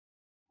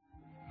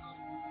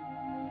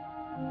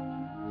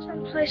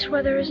Someplace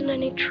where there isn't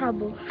any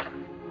trouble.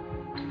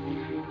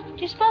 Do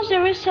you suppose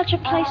there is such a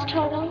place,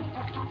 Toto?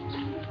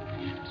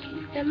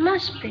 There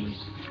must be.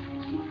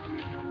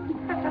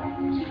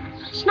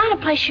 It's not a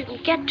place you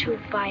can get to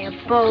by a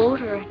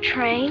boat or a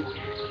train.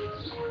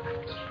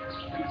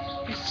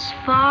 It's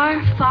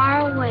far,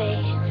 far away.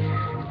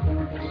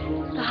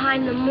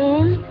 Behind the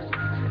moon.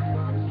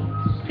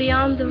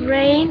 Beyond the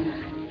rain.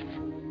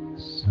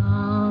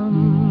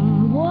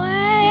 Somewhere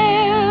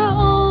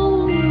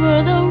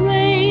over the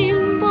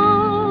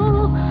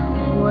rainbow,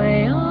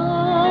 way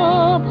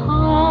up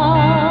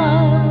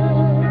high,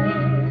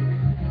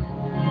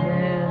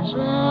 there's a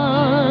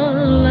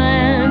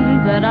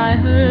land that I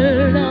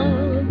heard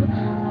of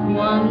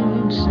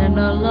once in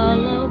a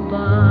lullaby.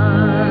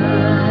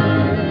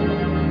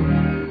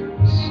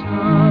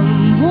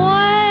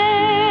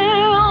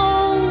 Somewhere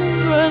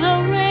over the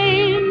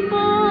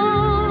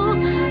rainbow,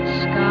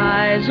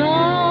 skies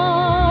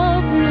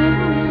are blue,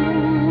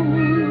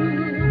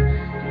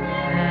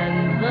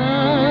 and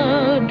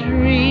the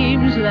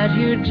dreams that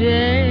you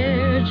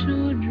dare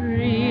to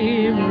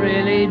dream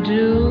really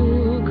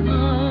do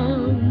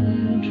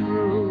come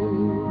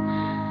true.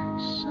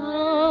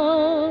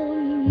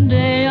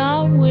 Someday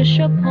I'll wish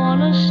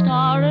upon a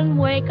star and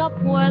wake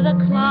up where the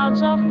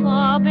clouds are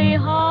far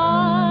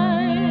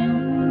behind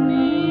me,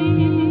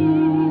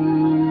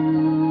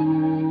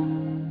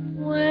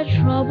 where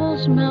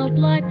troubles melt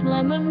like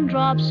lemon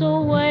drops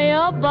away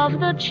above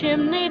the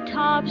chimney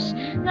tops.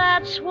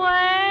 That's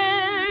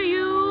where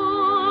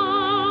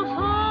you'll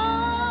find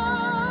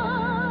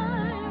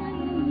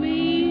me.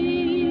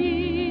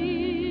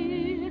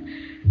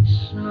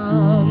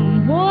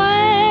 Somewhere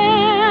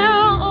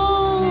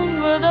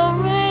over the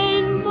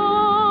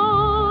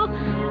rainbow,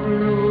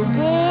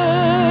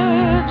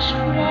 bluebirds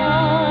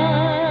fly.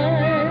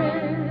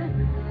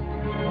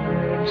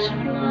 Birds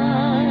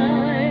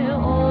fly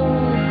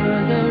over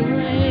the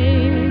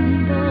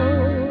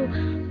rainbow.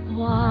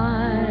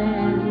 Why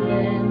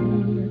then,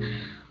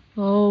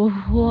 oh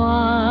why